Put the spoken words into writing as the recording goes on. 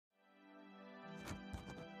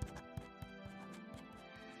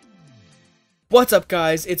What's up,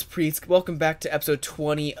 guys? It's Priets. Welcome back to episode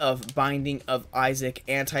 20 of Binding of Isaac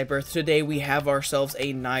Anti-Birth. Today we have ourselves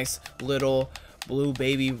a nice little blue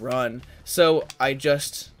baby run. So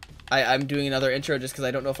I'm doing another intro just because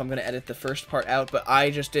I don't know if I'm going to edit the first part out, but I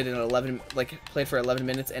just did played for 11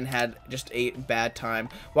 minutes and had just a bad time.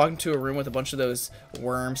 Walking to a room with a bunch of those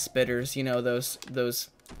worm spitters, you know, those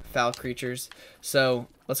foul creatures. So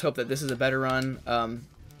let's hope that this is a better run.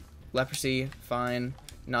 Leprosy, fine.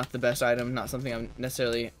 Not the best item, not something I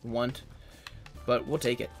necessarily want, but we'll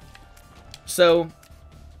take it. So,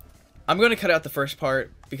 I'm going to cut out the first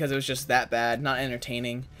part because it was just that bad, not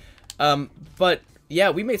entertaining. But,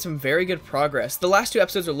 yeah, we made some very good progress. The last two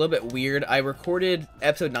episodes are a little bit weird. I recorded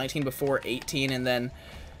episode 19 before 18, and then,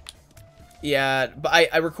 yeah, but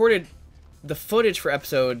I recorded the footage for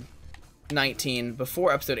episode 19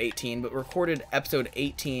 before episode 18, but recorded episode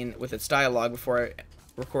 18 with its dialogue before I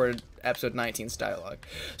recorded episode 19's dialogue.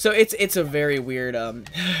 So it's a very weird a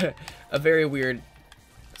very weird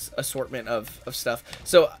assortment of stuff.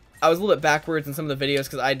 So I was a little bit backwards in some of the videos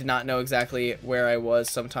because I did not know exactly where I was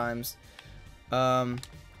sometimes.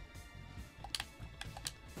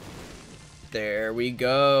 There we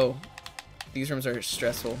go. These rooms are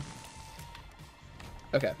stressful.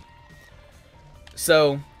 Okay.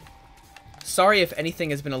 So sorry if anything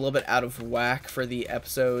has been a little bit out of whack for the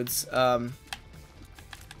episodes.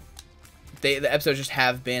 The episodes just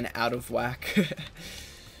have been out of whack.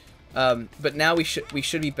 But now we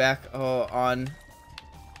should be back on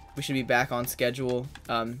schedule.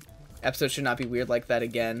 Episodes should not be weird like that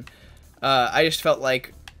again. I just felt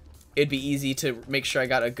like it'd be easy to make sure I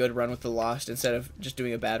got a good run with the Lost instead of just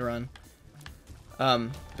doing a bad run. But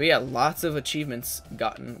yeah, lots of achievements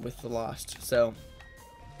gotten with the Lost, so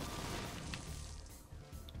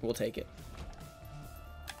we'll take it.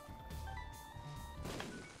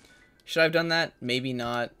 Should I have done that? Maybe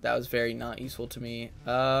not. That was very not useful to me.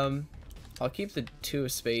 I'll keep the 2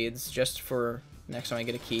 of spades just for next time I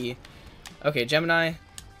get a key. Okay, Gemini.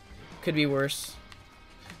 Could be worse.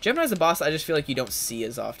 Gemini's a boss I just feel like you don't see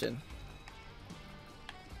as often.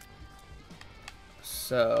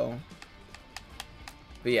 So.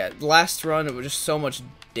 But yeah, last run, it was just so much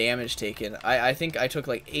damage taken. I think I took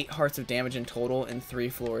like 8 hearts of damage in total in 3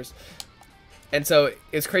 floors. And so,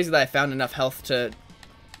 it's crazy that I found enough health to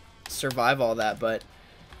survive all that, but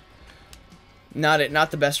not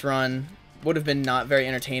the best run. Would have been not very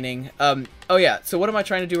entertaining. Oh yeah, so what am I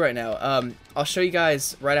trying to do right now? I'll show you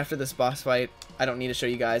guys right after this boss fight. I don't need to show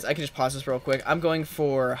you guys. I can just pause this real quick. I'm going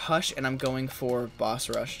for Hush and I'm going for Boss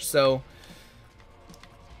Rush. So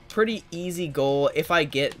pretty easy goal. If I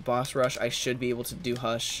get Boss Rush, I should be able to do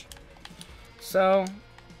Hush. So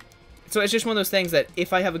it's just one of those things that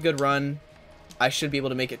if I have a good run, I should be able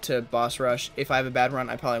to make it to Boss Rush. If I have a bad run,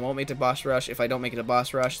 I probably won't make it to Boss Rush. If I don't make it to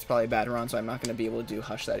Boss Rush, it's probably a bad run, so I'm not going to be able to do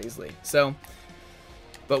Hush that easily. So,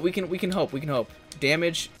 but we can hope. We can hope.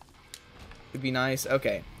 Damage would be nice.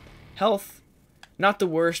 Okay. Health, not the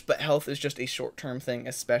worst, but health is just a short-term thing,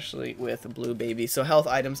 especially with Blue Baby. So health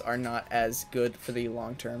items are not as good for the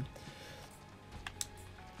long term.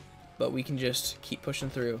 But we can just keep pushing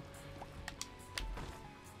through.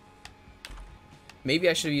 Maybe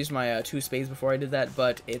I should have used my 2 spades before I did that,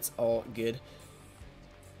 but it's all good.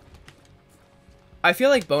 I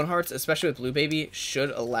feel like Bone Hearts, especially with Blue Baby,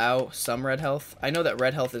 should allow some red health. I know that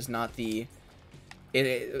red health is not the...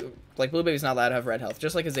 like, Blue Baby's not allowed to have red health.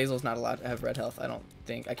 Just like Azazel's not allowed to have red health, I don't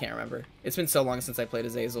think. I can't remember. It's been so long since I played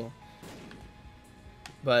Azazel.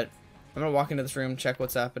 But I'm going to walk into this room, check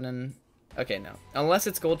what's happening. Okay, no. Unless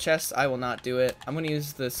it's gold chests, I will not do it. I'm going to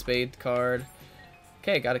use the spade card.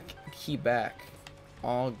 Okay, got a key back.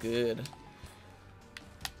 All good.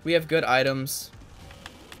 We have good items.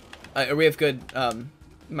 We have good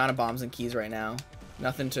amount of bombs and keys right now.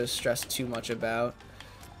 Nothing to stress too much about.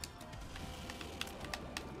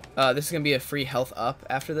 This is gonna be a free health up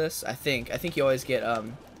after this. I think you always get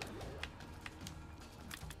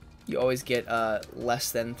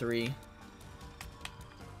less than 3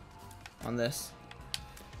 on this.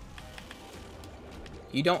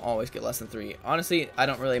 You don't always get less than 3. Honestly, I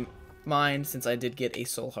don't really mind since I did get a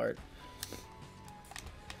soul heart.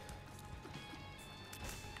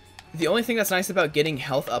 The only thing that's nice about getting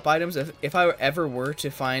health up items, if I ever were to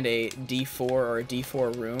find a D4 or a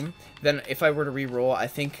D4 room, then if I were to re-roll, I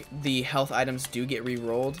think the health items do get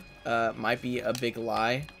re-rolled. Might be a big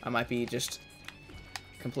lie. I might be just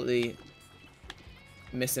completely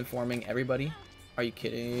misinforming everybody. Are you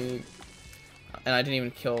kidding? And I didn't even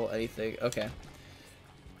kill anything. Okay.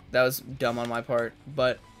 That was dumb on my part,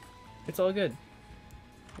 but it's all good.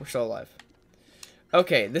 We're still alive.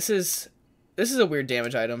 Okay, this is a weird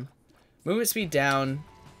damage item. Movement speed down.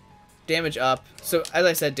 damage up. So as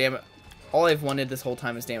I said, all I've wanted this whole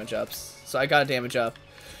time is damage ups. So I got a damage up.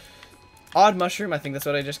 Odd mushroom, I think that's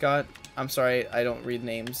what I just got. I'm sorry, I don't read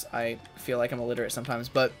names. I feel like I'm illiterate sometimes,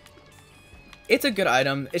 but it's a good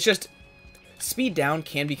item. It's just speed down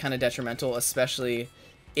can be kind of detrimental, especially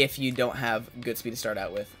if you don't have good speed to start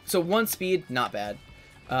out with. So 1 speed, not bad.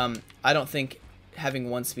 I don't think having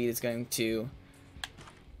 1 speed is going to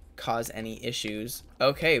cause any issues.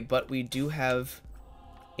 Okay, but we do have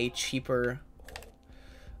a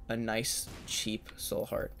nice cheap soul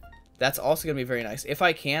heart. That's also going to be very nice. If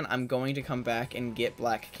I can, I'm going to come back and get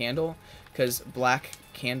Black Candle, because Black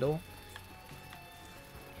Candle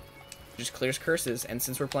just clears curses, and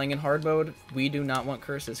since we're playing in hard mode, we do not want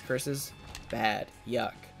curses. Curses, bad,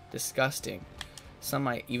 yuck, disgusting. Some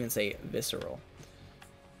might even say visceral.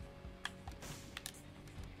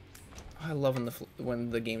 I love when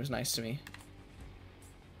the game's nice to me.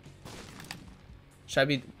 Should I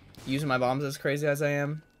be using my bombs as crazy as I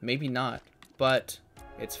am? Maybe not, but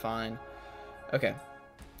it's fine. Okay,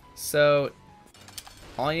 so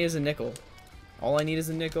all I need is a nickel. All I need is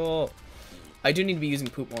a nickel. I do need to be using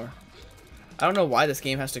poop more. I don't know why this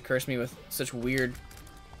game has to curse me with such weird,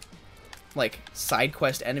 like, side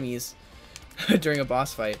quest enemies during a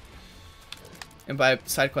boss fight. And by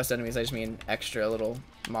side quest enemies, I just mean extra little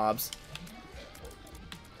mobs.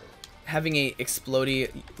 Having a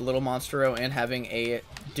explodey little monstero and having a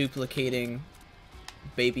duplicating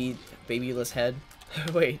babyless head.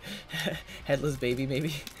 Wait, headless baby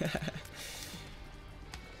maybe.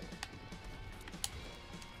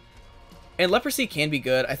 And leprosy can be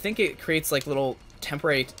good. I think it creates like little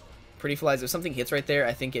temporary pretty flies. If something hits right there,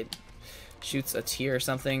 I think it shoots a tear or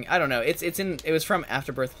something. I don't know. It was from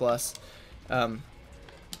Afterbirth Plus. I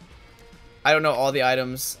don't know all the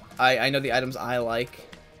items. I know the items I like.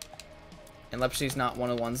 And leprosy is not one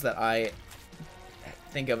of the ones that I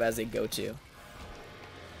think of as a go-to.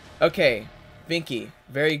 Okay, Vinky,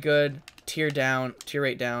 very good. Tear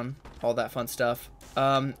rate down, all that fun stuff.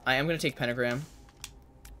 I am going to take Pentagram.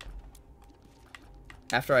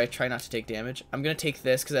 After I try not to take damage. I'm going to take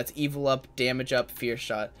this because that's evil up, damage up, fear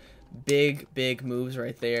shot. Big moves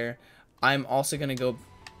right there. I'm also going to go...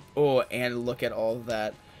 Oh, and look at all of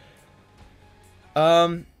that.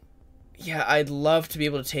 Yeah, I'd love to be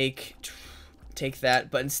able to take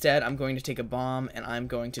that, but instead I'm going to take a bomb and I'm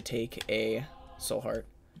going to take a soul heart.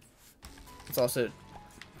 Let's also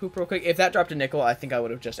poop real quick. If that dropped a nickel, I think I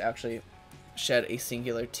would have just actually shed a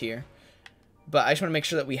singular tear. But I just want to make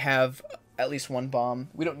sure that we have at least 1 bomb.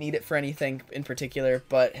 We don't need it for anything in particular,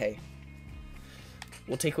 but hey,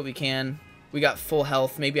 we'll take what we can. We got full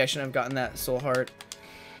health. Maybe I shouldn't have gotten that soul heart.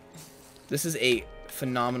 This is a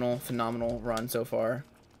phenomenal run so far.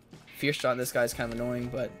 Fear shot on this guy's kind of annoying,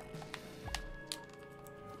 but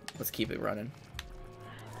let's keep it running.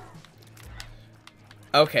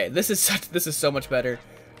 Okay, this is so much better.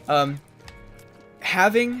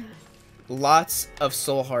 Having lots of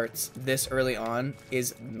soul hearts this early on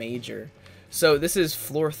is major. So this is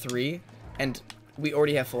floor 3, and we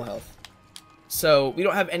already have full health. So we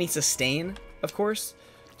don't have any sustain, of course.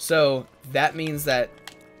 So that means that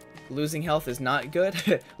losing health is not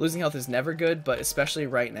good. Losing health is never good, but especially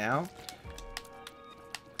right now.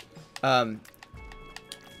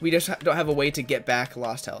 We just don't have a way to get back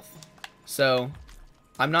lost health. So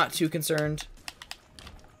I'm not too concerned,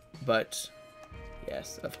 but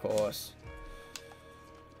yes, of course.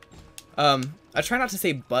 I try not to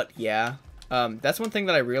say but yeah. That's one thing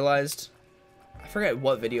that I realized. I forget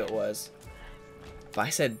what video it was. If I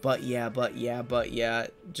said but yeah,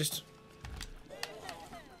 just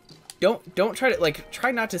don't try to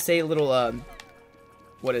try not to say little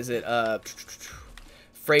what is it,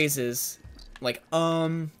 phrases like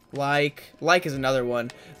like is another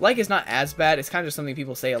one. Like is not as bad. It's kind of just something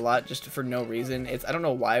people say a lot just for no reason. I don't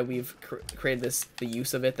know why we've created the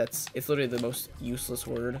use of it. It's literally the most useless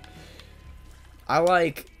word. I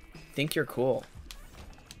like think you're cool.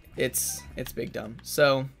 It's big dumb.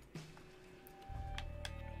 So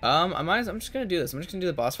I'm just gonna do this. I'm just gonna do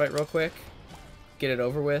the boss fight real quick, get it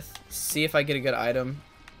over with, see if I get a good item.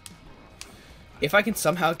 If I can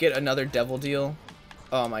somehow get another devil deal,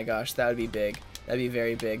 oh my gosh, that would be big. That'd be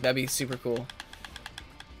very big. That'd be super cool.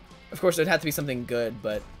 Of course, it'd have to be something good,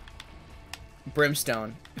 but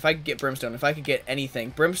brimstone. If I could get brimstone, if I could get anything,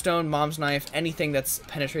 brimstone, mom's knife, anything that's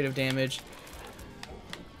penetrative damage.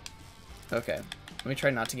 Okay, let me try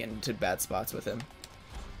not to get into bad spots with him.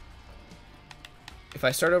 If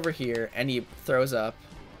I start over here and he throws up,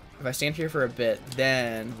 if I stand here for a bit,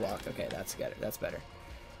 then walk. Okay, that's better. That's better.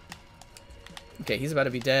 Okay, he's about to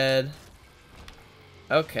be dead.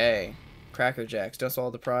 Okay, Cracker Jacks. Don't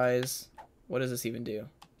swallow the prize. What does this even do?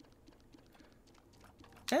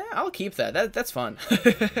 I'll keep that. That's fun.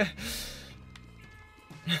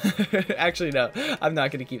 Actually, no. I'm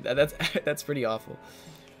not gonna keep that. That's pretty awful.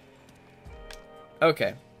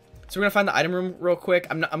 Okay. So we're gonna find the item room real quick.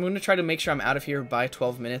 I'm gonna try to make sure I'm out of here by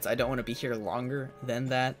 12 minutes. I don't want to be here longer than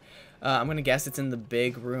that. I'm gonna guess it's in the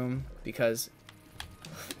big room because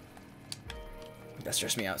that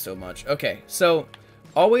stressed me out so much. Okay, so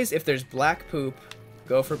always if there's black poop,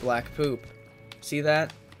 go for black poop. See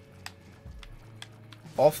that?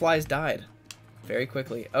 All flies died very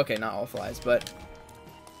quickly. Okay, not all flies, but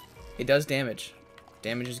it does damage.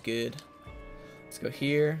 Damage is good. Let's go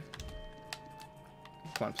here.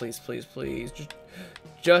 Come on, please, please, please.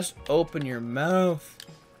 Just open your mouth.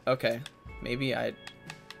 Okay, maybe I...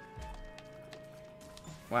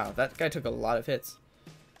 Wow, that guy took a lot of hits.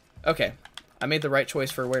 Okay, I made the right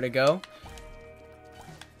choice for where to go.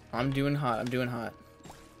 I'm doing hot. I'm doing hot.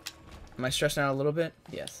 Am I stressing out a little bit?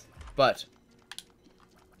 Yes. But...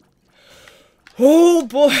 Oh,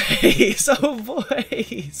 boys! Oh,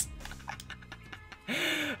 boys!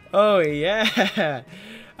 Oh, yeah!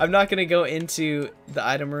 I'm not going to go into the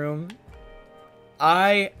item room.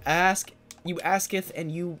 I ask, you asketh,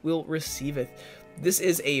 and you will receiveth. This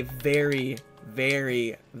is a very,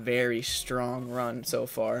 very, very strong run so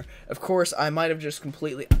far. Of course, I might have just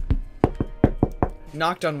completely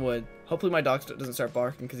knocked on wood. Hopefully my dog doesn't start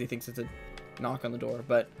barking because he thinks it's a knock on the door,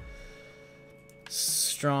 but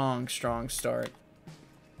strong, strong start.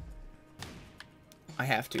 I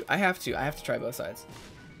have to try both sides.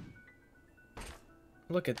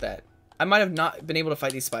 Look at that. I might have not been able to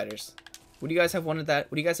fight these spiders. Would you guys have wanted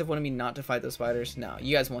that? Would you guys have wanted me not to fight those spiders? No,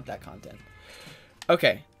 you guys want that content.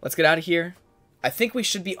 Okay, let's get out of here. I think we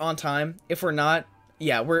should be on time. If we're not,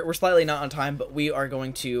 yeah, we're slightly not on time, but we are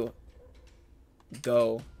going to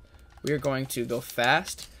go. We are going to go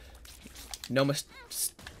fast. No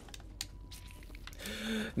mistakes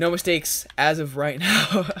as of right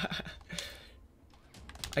now.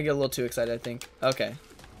 I get a little too excited, I think. Okay.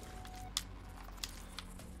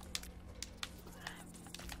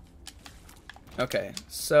 Okay,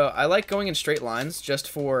 so I like going in straight lines just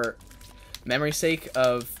for memory's sake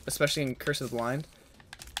of, especially in Curse of the Blind.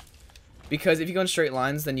 Because if you go in straight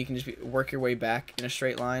lines, then you can just work your way back in a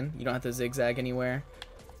straight line. You don't have to zigzag anywhere.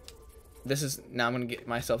 This is, now I'm going to get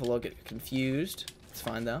myself a little bit confused. It's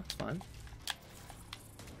fine though, it's fine.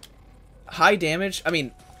 High damage, I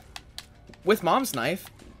mean, with Mom's Knife,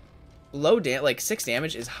 like 6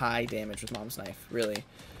 damage is high damage with Mom's Knife, really.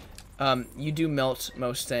 You do melt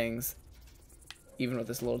most things, even with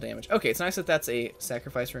this little damage. Okay, it's nice that that's a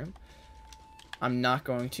sacrifice room. I'm not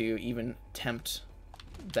going to even tempt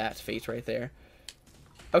that fate right there.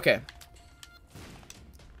 Okay.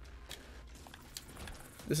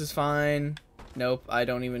 This is fine. Nope, I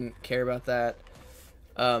don't even care about that.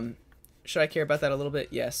 Should I care about that a little bit?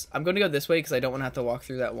 Yes. I'm going to go this way because I don't want to have to walk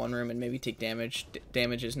through that one room and maybe take damage.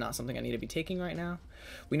 Damage is not something I need to be taking right now.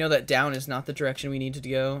 We know that down is not the direction we need to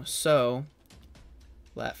go, so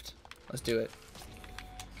left. Let's do it.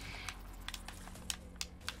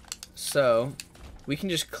 So we can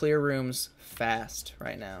just clear rooms fast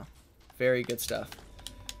right now. Very good stuff.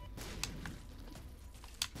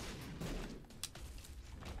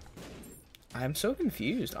 I'm so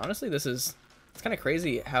confused. Honestly, it's kind of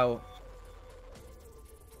crazy how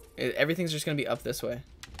everything's just going to be up this way.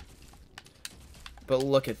 But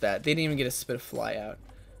look at that. They didn't even get a spit of fly out.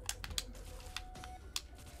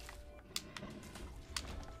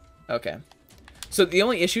 Okay. So the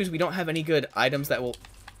only issue is we don't have any good items that will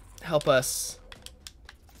help us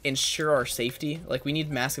ensure our safety. Like, we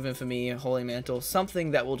need Mask of Infamy, Holy Mantle,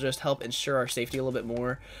 something that will just help ensure our safety a little bit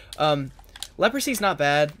more. Leprosy's not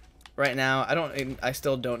bad right now. I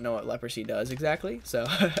still don't know what leprosy does exactly, so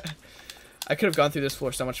I could have gone through this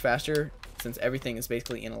floor so much faster since everything is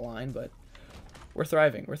basically in a line, but we're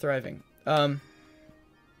thriving. We're thriving. I'm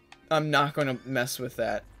not going to mess with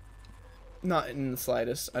that. Not in the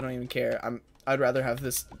slightest. I don't even care. I'd rather have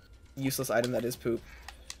this useless item that is poop.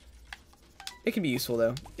 It can be useful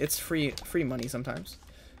though. It's free money sometimes.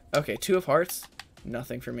 Okay, 2 of hearts.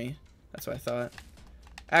 Nothing for me. That's what I thought.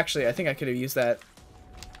 Actually, I think I could have used that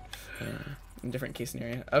in a different case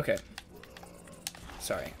scenario. Okay.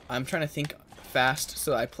 Sorry. I'm trying to think fast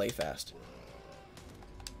so I play fast.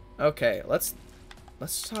 Okay, let's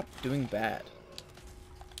stop doing bad.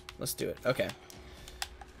 Let's do it. Okay.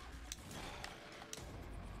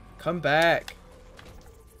 Come back.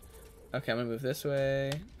 Okay, I'm gonna move this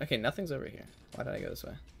way. Okay, nothing's over here. Why did I go this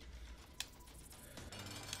way?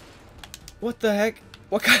 What the heck?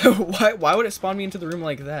 What kind of... Why would it spawn me into the room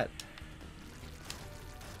like that?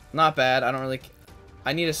 Not bad. I don't really...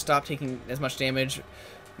 I need to stop taking as much damage.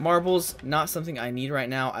 Marbles, not something I need right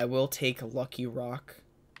now. I will take Lucky Rock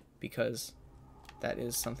because that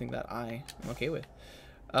is something that I am okay with.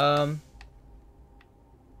 One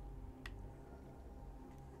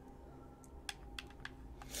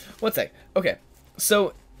sec. Okay,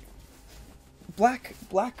 so black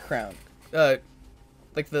crown,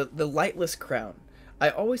 like the lightless crown. I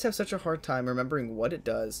always have such a hard time remembering what it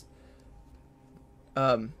does.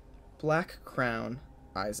 Black crown,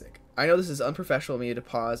 Isaac. I know this is unprofessional of me to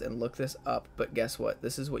pause and look this up, but guess what?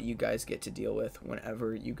 This is what you guys get to deal with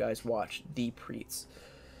whenever you guys watch the Priets.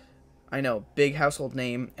 I know, big household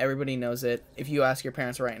name, everybody knows it. If you ask your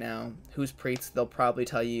parents right now who's Priets, they'll probably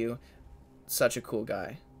tell you such a cool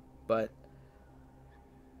guy. But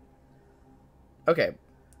okay,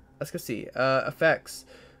 let's go see. Effects.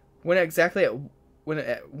 When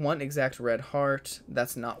at one exact red heart,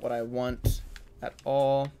 that's not what I want at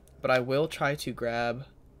all. But I will try to grab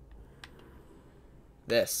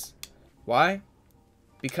this. Why?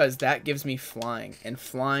 Because that gives me flying, and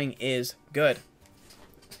flying is good.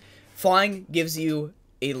 Flying gives you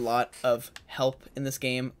a lot of help in this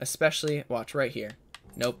game, especially, watch right here.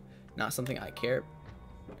 Nope, not something I care.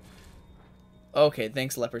 Okay,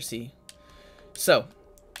 thanks, leprosy. So,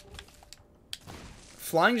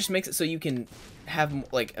 flying just makes it so you can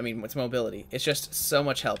have, like, I mean, it's mobility. It's just so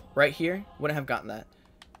much help. Right here, wouldn't have gotten that.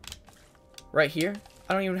 Right here,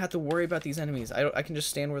 I don't even have to worry about these enemies. I can just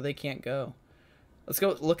stand where they can't go. Let's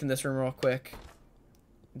go look in this room real quick.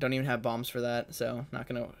 Don't even have bombs for that, so not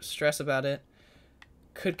gonna stress about it.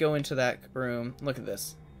 Could go into that room. Look at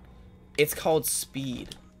this. It's called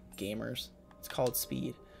speed, gamers. It's called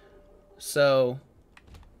speed. So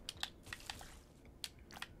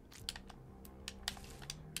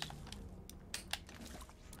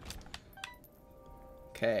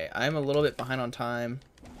okay, I'm a little bit behind on time,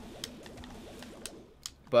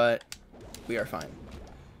 but we are fine.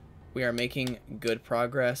 We are making good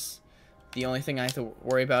progress. The only thing I have to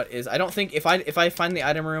worry about is I don't think if I find the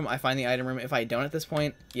item room, I find the item room. If I don't at this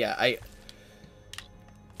point, yeah,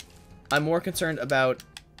 I'm more concerned about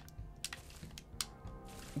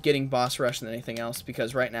getting boss rush than anything else,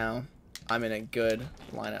 because right now I'm in a good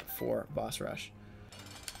lineup for boss rush.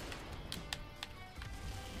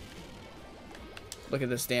 Look at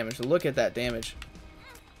this damage. Look at that damage.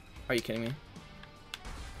 Are you kidding me?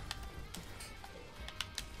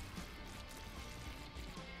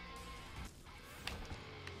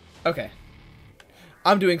 Okay.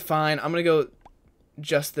 I'm doing fine. I'm gonna go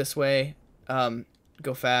just this way.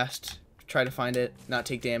 Go fast. Try to find it. Not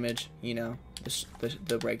take damage. You know,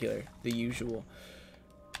 the regular, the usual.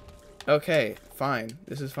 Okay, fine.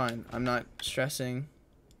 This is fine. I'm not stressing.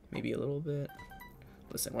 Maybe a little bit.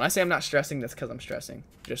 Listen, when I say I'm not stressing, that's because I'm stressing.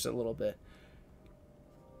 Just a little bit.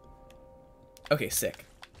 Okay, sick.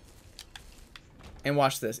 And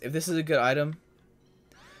watch this. If this is a good item...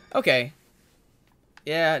 Okay.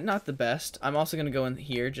 Yeah, not the best. I'm also going to go in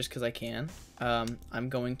here just because I can. I'm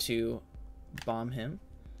going to bomb him.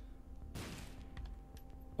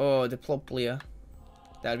 Oh, diplopia.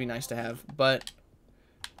 That would be nice to have, but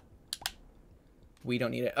we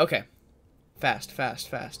don't need it. Okay. Fast, fast,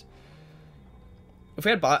 fast. If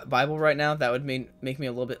we had Bible right now, that would make me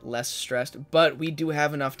a little bit less stressed, but we do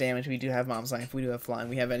have enough damage. We do have Mom's Knife. We do have Flying.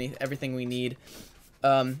 We have everything we need.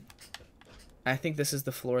 I think this is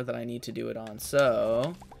the floor that I need to do it on.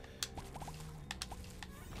 So,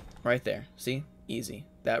 right there. See? Easy.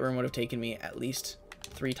 That room would have taken me at least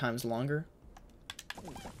 3 times longer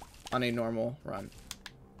on a normal run.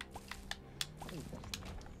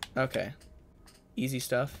 Okay. Easy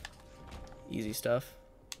stuff. Easy stuff.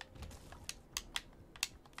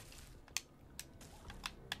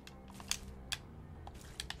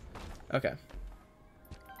 Okay.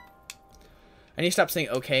 I need to stop saying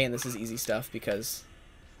okay and this is easy stuff because,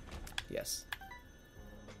 yes.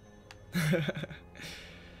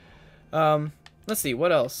 Let's see,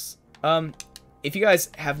 what else? If you guys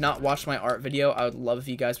have not watched my art video, I would love if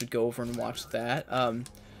you guys would go over and watch that.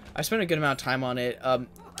 I spent a good amount of time on it.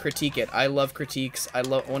 Critique it. I love critiques. I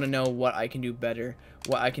want to know what I can do better,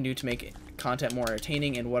 what I can do to make content more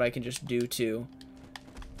entertaining, and what I can just do to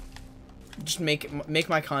just make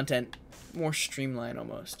my content more streamlined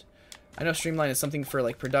almost. I know streamline is something for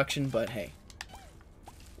like production, but hey,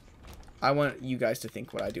 I want you guys to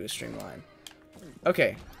think what I do is streamline.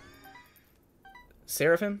 Okay,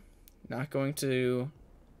 Seraphim, not going to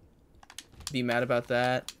be mad about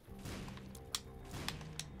that.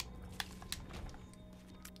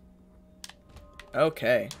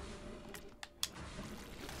 Okay,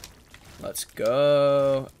 let's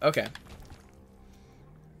go. Okay.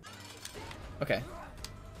 Okay.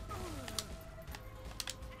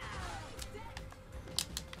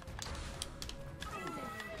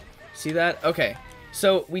 See that? Okay.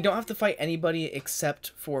 So we don't have to fight anybody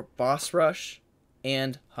except for Boss Rush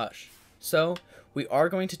and Hush. So we are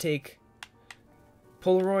going to take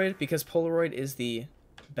Polaroid because Polaroid is the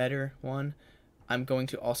better one. I'm going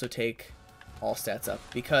to also take All Stats Up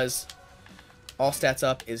because All Stats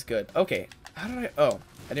Up is good. Okay. How did I... Oh,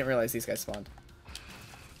 I didn't realize these guys spawned.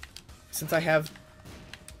 Since I have...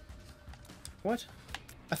 What?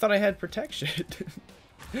 I thought I had protection.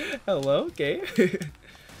 Hello? Okay.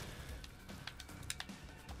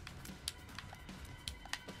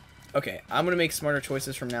 Okay, I'm going to make smarter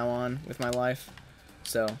choices from now on with my life.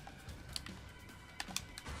 So,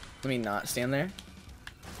 let me not stand there.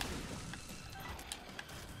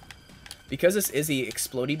 Because this is the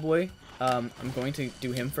Explodey Boy, I'm going to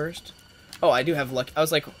do him first. Oh, I do have luck. I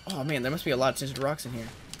was like, oh man, there must be a lot of tinted rocks in here.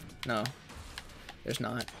 No, there's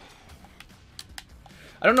not.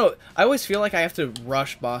 I don't know. I always feel like I have to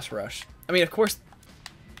rush Boss Rush. I mean, of course,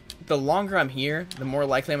 the longer I'm here, the more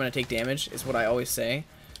likely I'm going to take damage, is what I always say.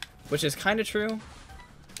 Which is kind of true.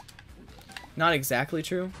 Not exactly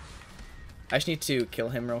true. I just need to kill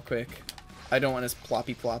him real quick. I don't want his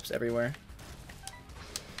ploppy plops everywhere.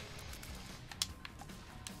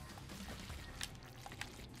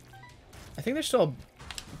 I think there's still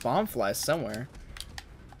bomb flies somewhere.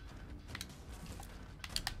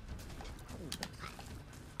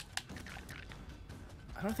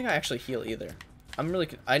 I don't think I actually heal either.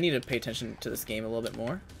 I need to pay attention to this game a little bit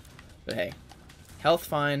more. But hey. Health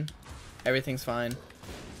fine. Everything's fine.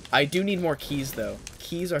 I do need more keys though.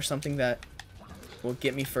 Keys are something that will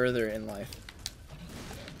get me further in life.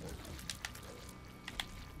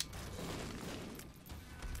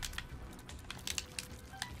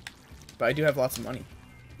 But I do have lots of money.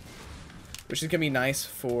 Which is gonna be nice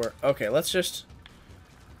for... Okay, let's just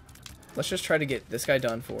try to get this guy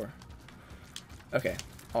done for. Okay,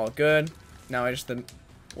 all good. Now I just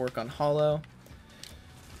work on Hollow.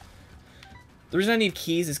 The reason I need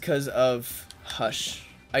keys is because of Hush.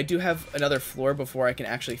 I do have another floor before I can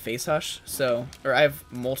actually face Hush. So, or I have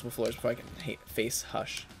multiple floors before I can face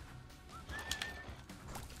Hush.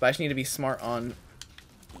 But I just need to be smart on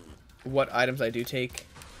what items I do take.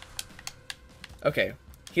 Okay,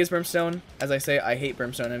 he has Brimstone. As I say, I hate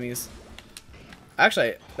Brimstone enemies.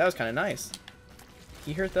 Actually, that was kind of nice.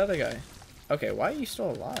 He hurt the other guy. Okay, why are you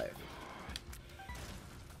still alive?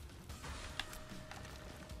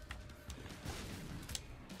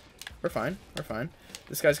 We're fine. We're fine.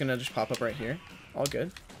 This guy's gonna just pop up right here. All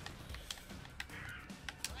good.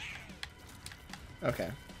 Okay.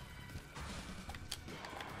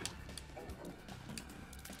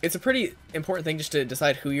 It's a pretty important thing just to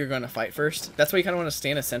decide who you're going to fight first. That's why you kind of want to stay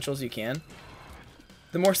in as central as you can.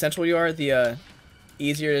 The more central you are, the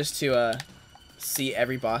easier it is to see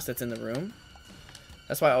every boss that's in the room.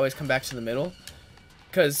 That's why I always come back to the middle.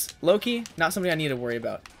 Because Loki, not somebody I need to worry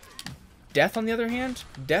about. Death, on the other hand,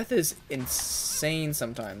 Death is insane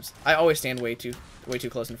sometimes. I always stand way too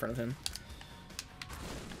close in front of him.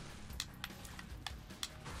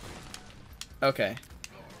 Okay.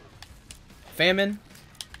 Famine.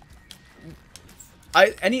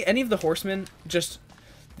 Any of the horsemen, just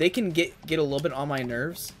they can get a little bit on my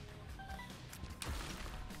nerves.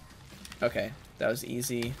 Okay, that was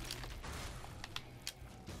easy.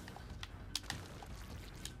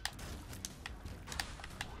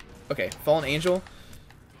 Okay, Fallen Angel.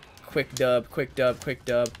 Quick dub, quick dub, quick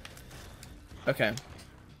dub. Okay.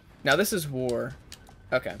 Now this is war.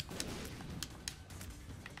 Okay.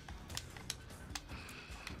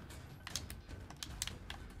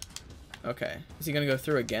 Okay. Is he gonna go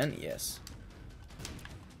through again? Yes.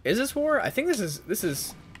 Is this war? I think this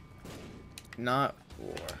is not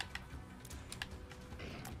war.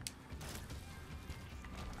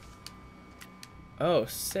 Oh,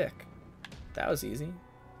 sick. That was easy.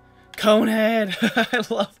 Conehead!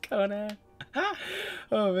 I love Conehead.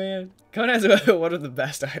 Oh man. Conehead's one of the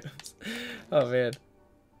best items. Oh man.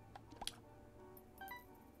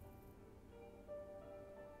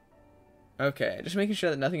 Okay, just making sure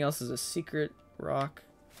that nothing else is a secret rock.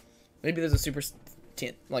 Maybe there's a super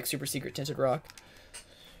secret tinted rock.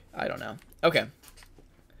 I don't know. Okay.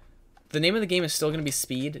 The name of the game is still going to be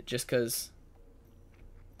Speed, just because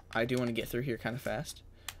I do want to get through here kind of fast.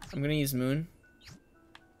 I'm going to use Moon.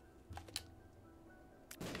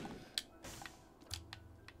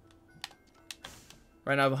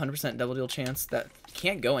 Right now I have 100% double deal chance. That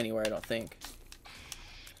can't go anywhere, I don't think.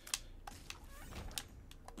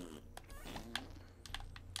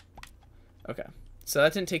 Okay. So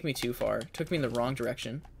that didn't take me too far. It took me in the wrong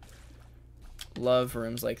direction. Love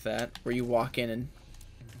rooms like that, where you walk in and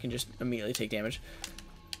you can just immediately take damage.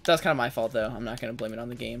 That was kind of my fault, though. I'm not going to blame it on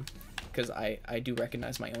the game. because I do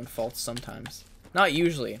recognize my own faults sometimes. Not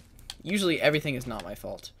usually. Usually everything is not my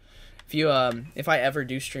fault. If I ever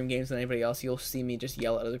do stream games with anybody else, you'll see me just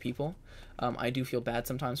yell at other people. I do feel bad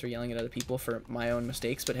sometimes for yelling at other people for my own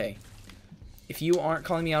mistakes, but hey, if you aren't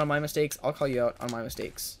calling me out on my mistakes, I'll call you out on my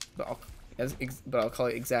mistakes. But I'll call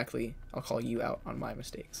you out on my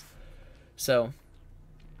mistakes. So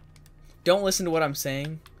don't listen to what I'm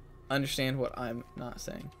saying. Understand what I'm not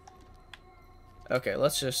saying. Okay,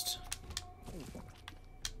 let's just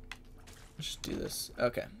do this.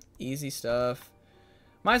 Okay, easy stuff.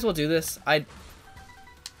 Might as well do this. I'm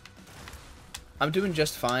doing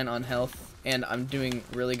just fine on health, and I'm doing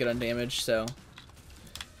really good on damage, so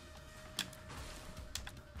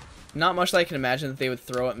not much that I can imagine that they would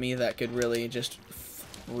throw at me that could really just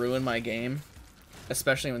ruin my game,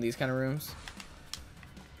 especially in these kind of rooms.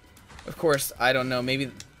 Of course, I don't know,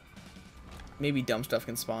 maybe dumb stuff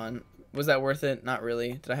can spawn. Was that worth it? Not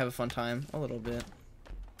really. Did I have a fun time? A little bit.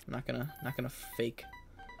 I'm not gonna fake.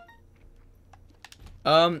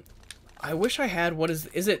 I wish I had, what's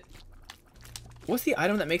the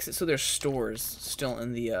item that makes it so there's stores still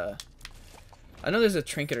in the, I know there's a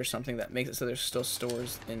trinket or something that makes it so there's still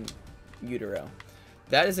stores in utero.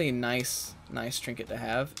 That is a nice trinket to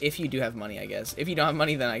have, if you do have money, I guess. If you don't have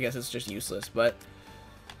money, then I guess it's just useless, but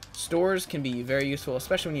stores can be very useful,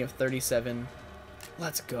 especially when you have 37,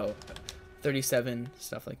 let's go, 37,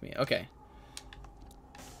 stuff like me. Okay.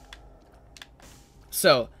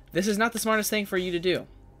 So, this is not the smartest thing for you to do,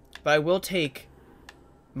 but I will take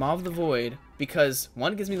Maw of the Void because,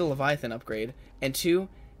 one, it gives me the Leviathan upgrade, and two,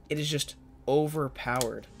 it is just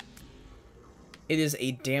overpowered. It is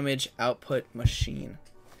a damage output machine.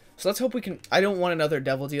 So let's hope we can... I don't want another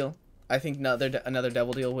Devil Deal. I think another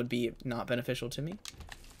Devil Deal would be not beneficial to me.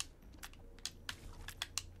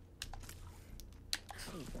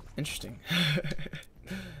 Interesting.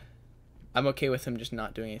 I'm okay with him just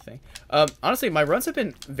not doing anything. Honestly, my runs have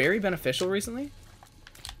been very beneficial recently.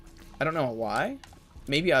 I don't know why.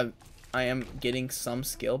 Maybe I am getting some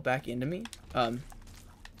skill back into me.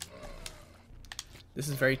 This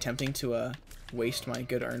is very tempting to waste my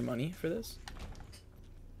good earned money for this.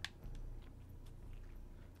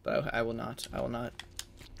 But I will not. I will not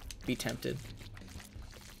be tempted.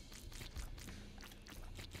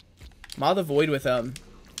 Maw the Void with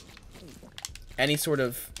any sort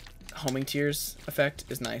of homing tears effect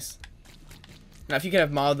is nice. Now if you can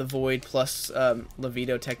have Maw the Void plus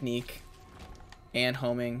Levito technique and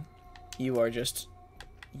homing, you are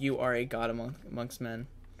a god amongst men.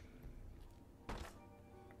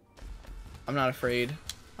 I'm not afraid.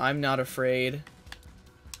 I'm not afraid.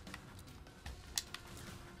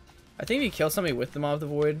 I think if you kill somebody with the Maw of the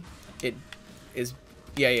Void, it is...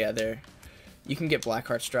 Yeah, there. You can get black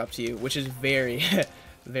hearts dropped to you, which is very,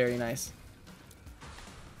 very nice.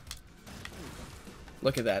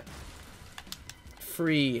 Look at that.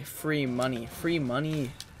 Free money. Free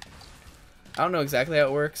money. I don't know exactly how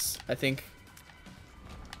it works. I think...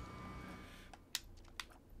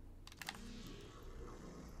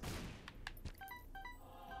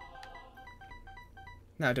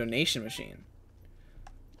 Now, donation machine.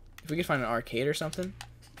 If we could find an arcade or something,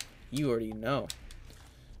 you already know.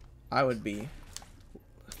 I would be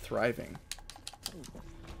thriving.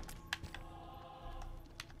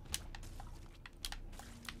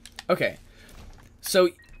 Okay. So,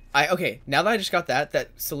 now that I just got that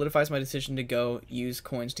solidifies my decision to go use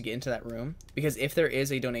coins to get into that room. Because if there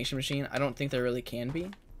is a donation machine, I don't think there really can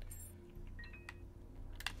be.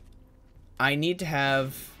 I need to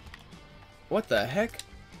have... What the heck?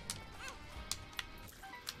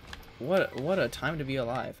 What a time to be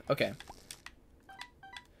alive. Okay.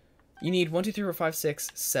 You need 1, 2, 3, 4, 5, 6,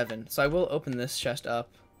 7. So I will open this chest up.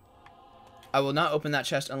 I will not open that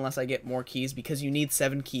chest unless I get more keys, because you need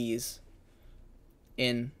 7 keys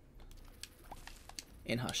in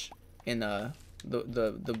Hush. In the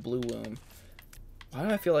blue womb. Why do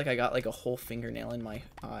I feel like I got like a whole fingernail in my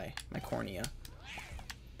eye, my cornea?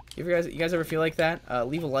 You guys ever feel like that?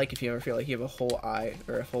 Leave a like if you ever feel like you have a whole eye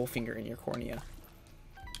or a whole finger in your cornea.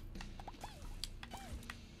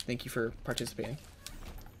 Thank you for participating.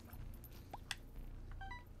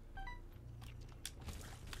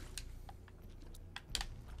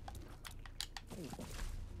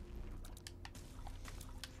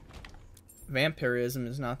 Vampirism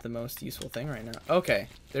is not the most useful thing right now. Okay,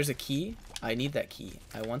 there's a key. I need that key.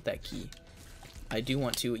 I want that key. I do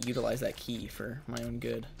want to utilize that key for my own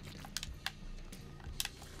good.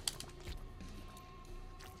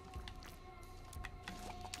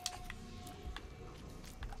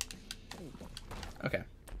 Okay.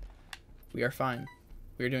 We are fine.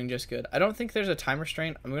 We are doing just good. I don't think there's a time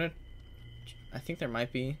restraint. I think there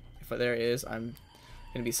might be. there is, I'm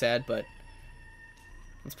gonna be sad, but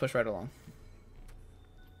let's push right along.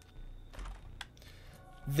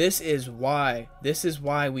 This is why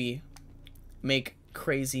we make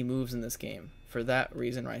crazy moves in this game. For that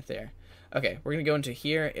reason right there. Okay, we're gonna go into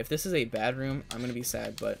here. If this is a bad room, I'm gonna be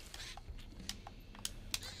sad, but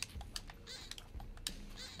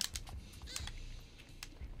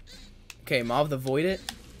okay, Maw of the Void it.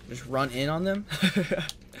 Just run in on them.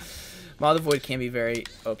 Maw of the Void can be very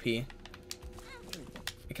OP. It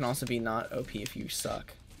can also be not OP if you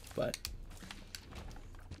suck, but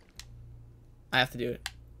I have to do it.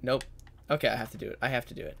 Nope. Okay, I have to do it. I have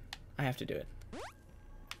to do it. I have to do it.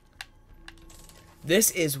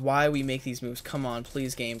 This is why we make these moves. Come on,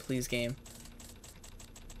 please game, please game.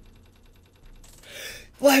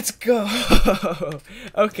 Let's go.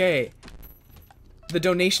 Okay. The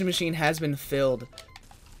donation machine has been filled.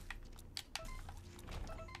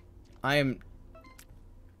 I am...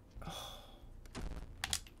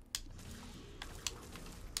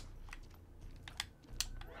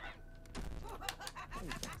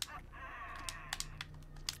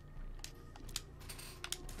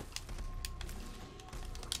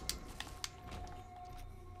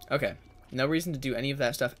 Okay, no reason to do any of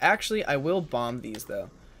that stuff. Actually, I will bomb these, though.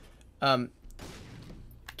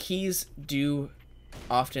 Keys do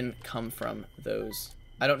often come from those.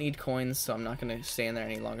 I don't need coins, so I'm not going to stay in there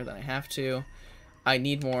any longer than I have to. I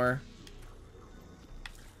need more.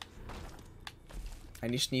 I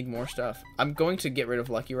just need more stuff. I'm going to get rid of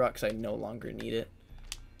Lucky Rock because I no longer need it.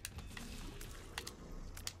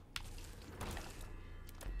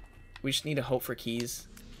 We just need to hope for keys.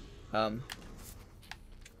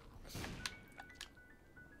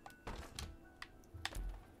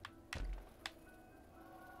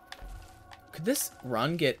 Could this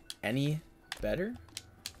run get any better?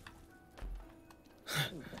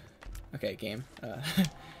 Okay, game.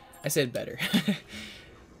 I said better.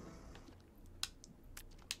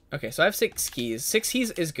 Okay, so I have 6 keys. 6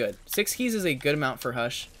 keys is good. 6 keys is a good amount for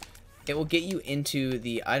Hush. It will get you into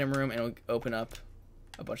the item room and it will open up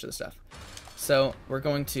a bunch of the stuff. So we're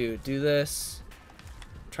going to do this.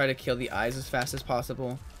 Try to kill the eyes as fast as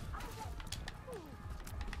possible.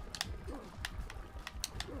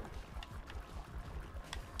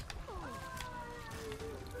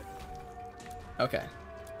 Okay.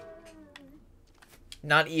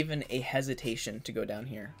 Not even a hesitation to go down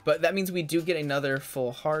here. But that means we do get another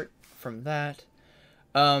full heart from that.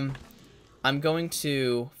 I'm going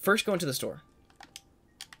to first go into the store.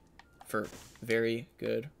 For very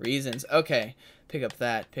good reasons. Okay. Pick up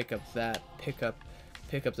that. Pick up that. Pick up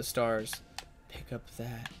the stars. Pick up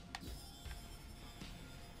that.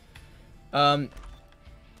 I'm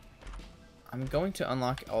going to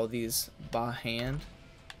unlock all these by hand.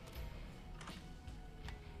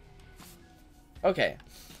 Okay,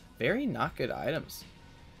 very not good items.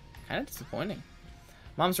 Kind of disappointing.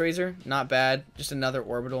 Mom's Razor, not bad. Just another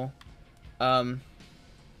orbital. Both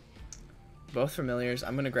familiars.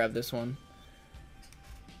 I'm gonna grab this one.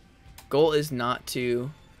 Goal is not to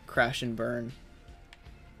crash and burn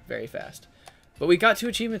very fast. But we got 2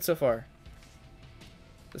 achievements so far.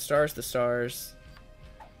 The stars, the stars.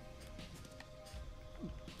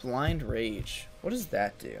 Blind Rage. What does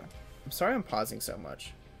that do? I'm sorry I'm pausing so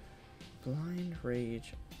much. Blind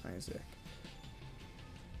Rage Isaac.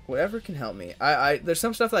 Whatever can help me. There's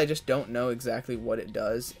some stuff that I just don't know exactly what it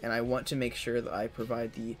does, and I want to make sure that I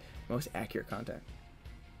provide the most accurate content.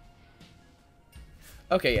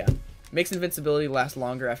 Okay, yeah. Makes invincibility last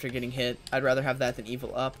longer after getting hit. I'd rather have that than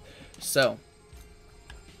Evil Up. So,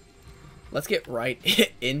 let's get right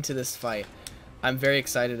into this fight. I'm very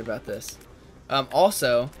excited about this.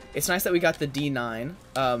 Also, it's nice that we got the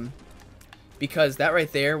D9. Because that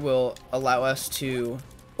right there will allow us to...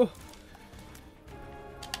 Oh,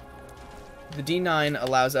 the D9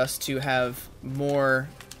 allows us to have more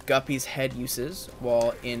Guppy's head uses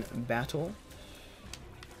while in battle.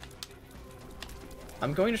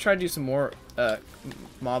 I'm going to try to do some more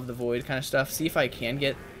Maw of the Void kind of stuff. See if I can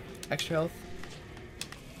get extra health.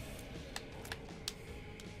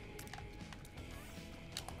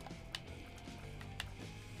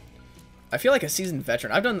 I feel like a seasoned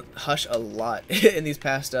veteran. I've done Hush a lot in these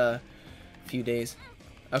past few days.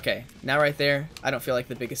 Okay, now right there, I don't feel like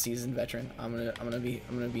the biggest seasoned veteran. I'm gonna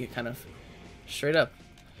be kind of straight up.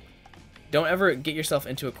 Don't ever get yourself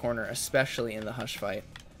into a corner, especially in the Hush fight.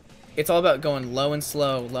 It's all about going low and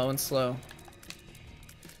slow, low and slow.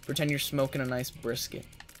 Pretend you're smoking a nice brisket.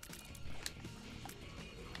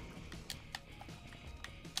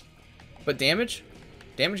 But damage?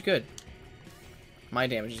 Damage good. My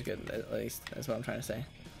damage is good, at least. That's what I'm trying to say.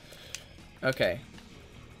 Okay.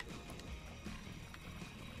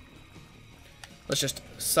 Let's just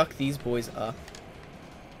suck these boys up.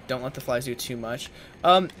 Don't let the flies do too much.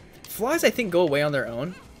 Flies, I think, go away on their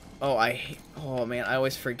own. Oh, man, I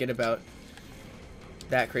always forget about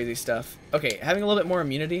that crazy stuff. Okay, having a little bit more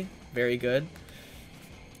immunity. Very good.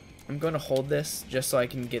 I'm going to hold this just so I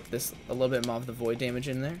can get this a little bit more of the void damage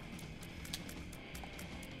in there.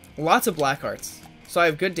 Lots of black hearts. So I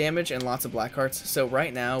have good damage and lots of black hearts. So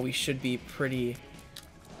right now we should be pretty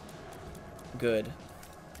good.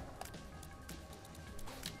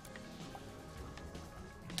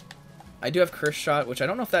 I do have Curse Shot, which I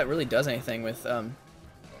don't know if that really does anything with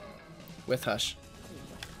Hush.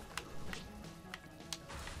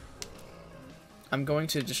 I'm going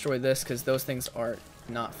to destroy this because those things are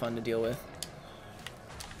not fun to deal with.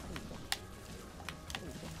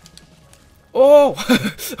 Oh!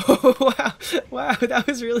 Oh, wow. Wow, that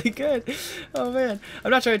was really good. Oh, man.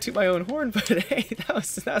 I'm not trying to toot my own horn, but hey, that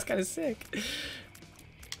was kind of sick.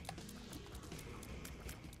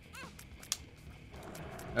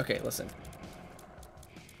 Okay, listen.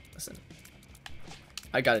 Listen.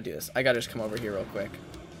 I gotta do this. I gotta just come over here real quick.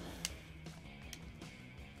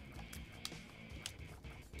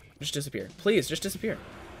 Just disappear. Please, just disappear.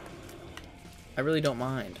 I really don't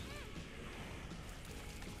mind.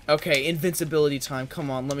 Okay, invincibility time.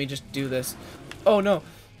 Come on, let me just do this. Oh, no.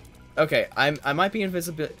 Okay, I might be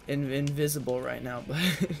invisible right now, but...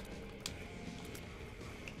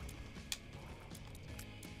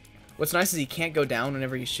 What's nice is he can't go down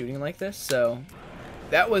whenever he's shooting like this, so...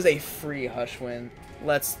 That was a free Hush win.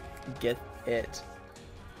 Let's get it.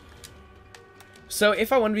 So,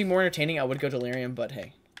 if I want to be more entertaining, I would go Delirium, but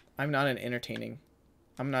hey. I'm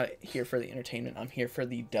not here for the entertainment. I'm here for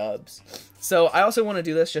the dubs. So I also want to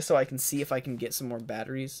do this just so I can see if I can get some more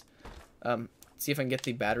batteries. See if I can get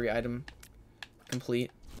the battery item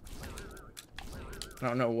complete. I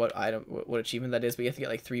don't know what item, what achievement that is, but you have to get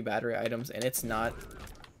like 3 battery items, and it's not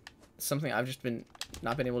something I've just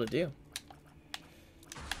not been able to do.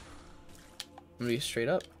 I'm gonna be straight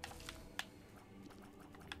up.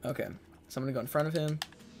 Okay, so I'm gonna go in front of him.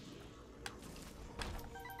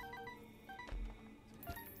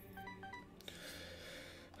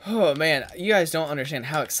 Oh man, you guys don't understand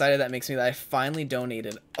how excited that makes me that I finally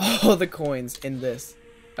donated all the coins in this.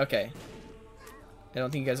 Okay. I don't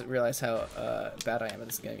think you guys realize how bad I am at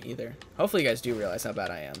this game either. Hopefully you guys do realize how bad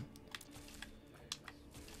I am.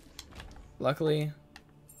 Luckily,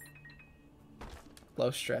 low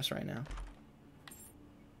stress right now.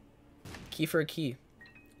 Key for a key.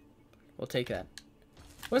 We'll take that.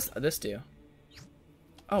 What does this do?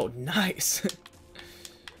 Oh, nice.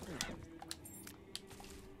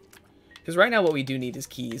 Because right now what we do need is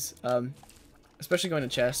keys. Especially going to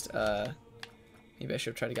chest. Maybe I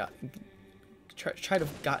should have tried to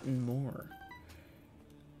have gotten more.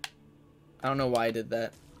 I don't know why I did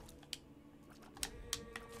that.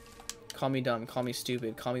 Call me dumb, call me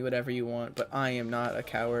stupid, call me whatever you want, but I am not a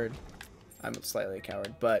coward. I'm slightly a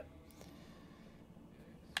coward, but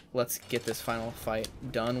let's get this final fight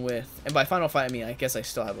done with. And by final fight, I mean, I guess I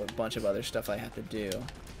still have a bunch of other stuff I have to do.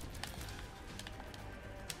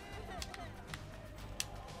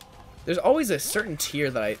 There's always a certain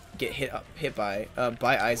tier that I get hit by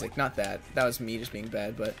Isaac. Not that. That was me just being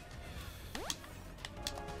bad, but...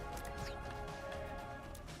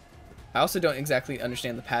 I also don't exactly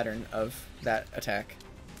understand the pattern of that attack.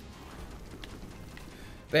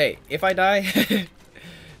 But hey, if I die...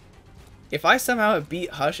 if I somehow beat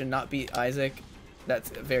Hush and not beat Isaac, that's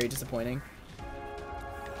very disappointing.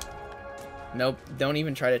 Nope, don't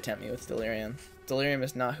even try to tempt me with Delirium. Delirium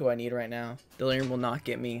is not who I need right now. Delirium will not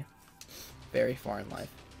get me very far in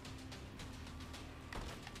life.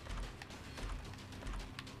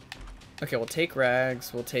 Okay, we'll take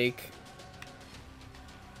Rags. We'll take...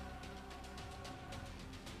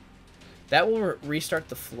 That will restart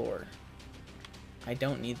the floor. I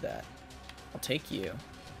don't need that. I'll take you.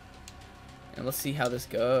 And let's see how this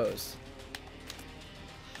goes.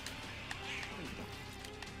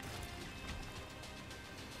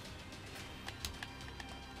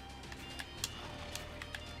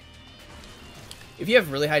 If you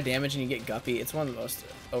have really high damage and you get Guppy, it's one of the most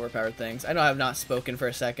overpowered things. I know I have not spoken for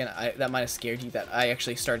a second. That might have scared you that I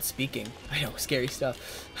actually started speaking. I know, scary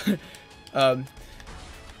stuff.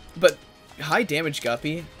 But high damage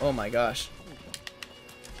Guppy, oh my gosh.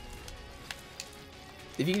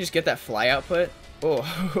 If you can just get that fly output,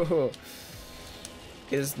 oh,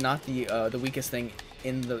 is not the weakest thing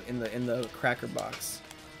in the cracker box.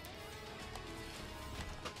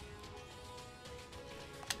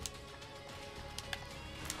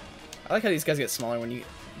 I like how these guys get smaller when you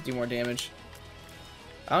do more damage.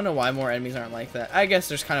 I don't know why more enemies aren't like that. I guess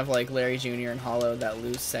there's kind of like Larry Jr. and Hollow that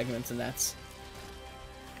lose segments, and that's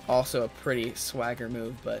also a pretty swagger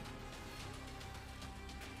move, but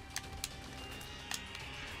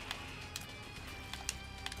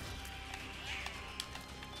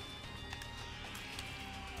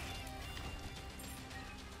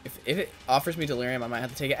if it offers me delirium, I might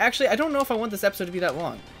have to take it. Actually, I don't know if I want this episode to be that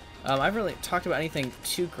long. I haven't really talked about anything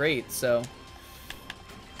too great, so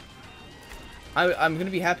I'm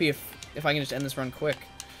gonna be happy if I can just end this run quick.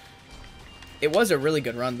 It was a really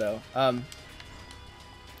good run, though.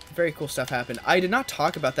 Very cool stuff happened. I did not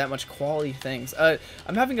talk about that much quality things. I'm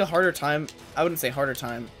having a harder time. I wouldn't say harder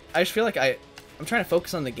time. I just feel like I'm trying to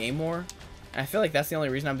focus on the game more, and I feel like that's the only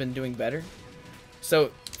reason I've been doing better.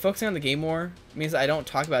 So focusing on the game more means I don't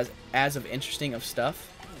talk about as of interesting of stuff.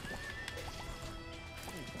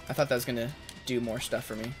 I thought that was gonna do more stuff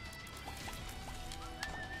for me.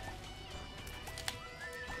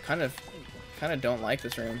 Kind of don't like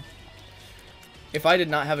this room. If I did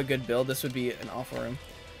not have a good build, this would be an awful room.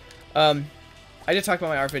 I did talk about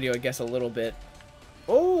my art video, I guess, a little bit.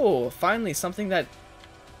 Oh, finally, something that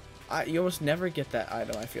you almost never get that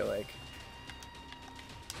item, I feel like.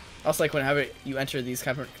 Also, like, whenever you enter these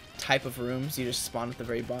type of rooms, you just spawn at the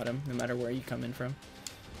very bottom, no matter where you come in from.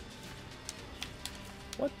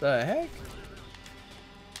 What the heck?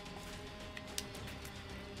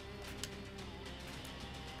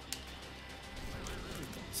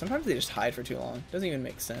 Sometimes they just hide for too long. Doesn't even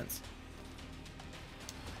make sense.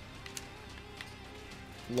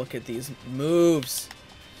 Look at these moves.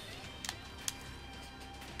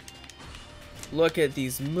 Look at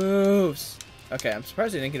these moves. Okay, I'm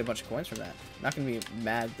surprised I didn't get a bunch of coins from that. Not gonna be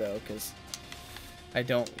mad though, because I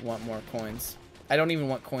don't want more coins. I don't even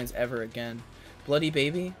want coins ever again. Bloody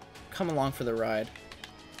baby, come along for the ride.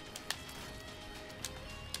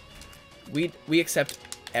 We accept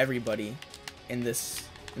everybody in this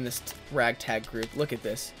ragtag group. Look at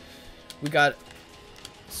this. We got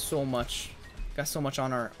so much. Got so much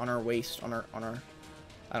on our waist, on our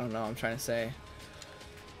I don't know, I'm trying to say.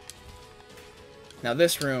 Now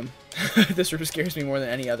this room, this room scares me more than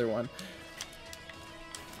any other one.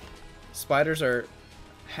 Spiders are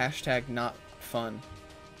hashtag not fun.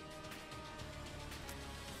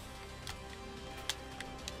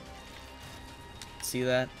 See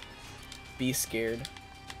that? Be scared.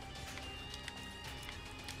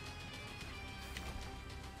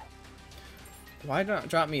 Why not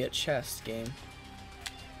drop me a chest, game?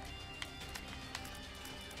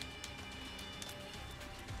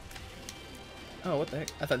 Oh, what the heck?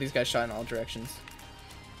 I thought these guys shot in all directions.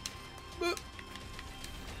 Boop.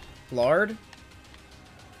 Lard?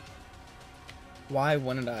 Why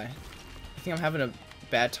wouldn't I? You think I'm having a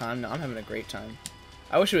bad time? No, I'm having a great time.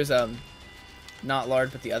 I wish it was, not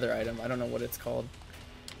lard, but the other item. I don't know what it's called.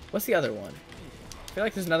 What's the other one? I feel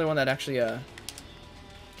like there's another one that actually,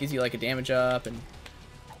 gives you like a damage up and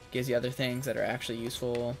gives you other things that are actually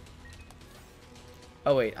useful.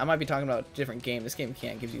 Oh wait, I might be talking about a different game. This game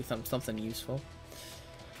can't give you something useful.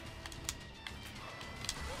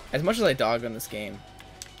 As much as I dog on this game,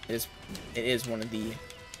 it is one of the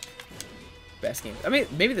best games. I mean,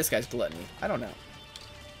 maybe this guy's gluttony. I don't know.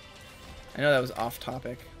 I know that was off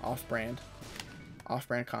topic, off-brand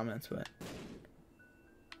comments, but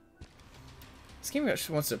this game just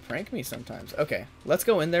wants to prank me sometimes. Okay, let's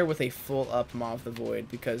go in there with a full up Maw of the Void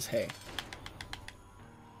because, hey.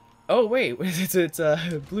 Oh, wait. It's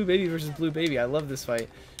Blue Baby versus Blue Baby. I love this fight.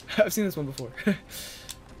 I've seen this one before. I'm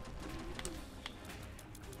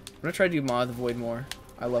going to try to do Maw of the Void more.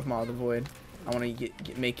 I love Maw of the Void. I want to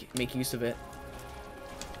make use of it.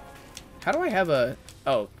 How do I have a...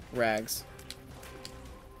 Oh, rags.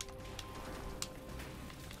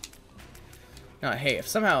 No, hey, if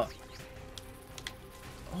somehow...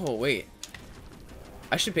 Oh, wait.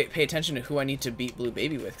 I should pay attention to who I need to beat Blue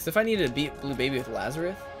Baby with. Because if I needed to beat Blue Baby with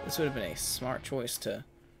Lazarus, this would have been a smart choice to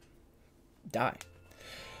die.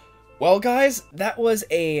 Well, guys, that was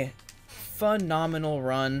a phenomenal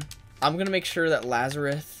run. I'm going to make sure that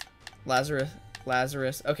Lazarus.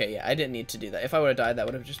 Okay, yeah, I didn't need to do that. If I would have died, that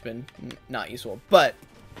would have just been not useful. But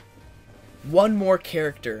one more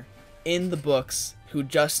character in the books who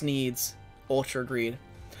just needs Ultra Greed.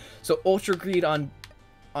 So Ultra Greed on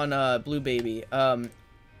Blue Baby.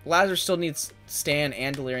 Lazarus still needs Stan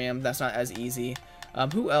and Delirium. That's not as easy.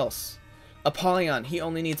 Who else? Apollyon. He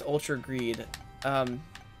only needs Ultra Greed.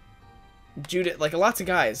 Judith. Like, lots of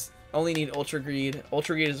guys only need Ultra Greed.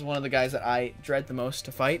 Ultra Greed is one of the guys that I dread the most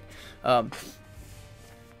to fight. Ultra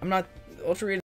Greed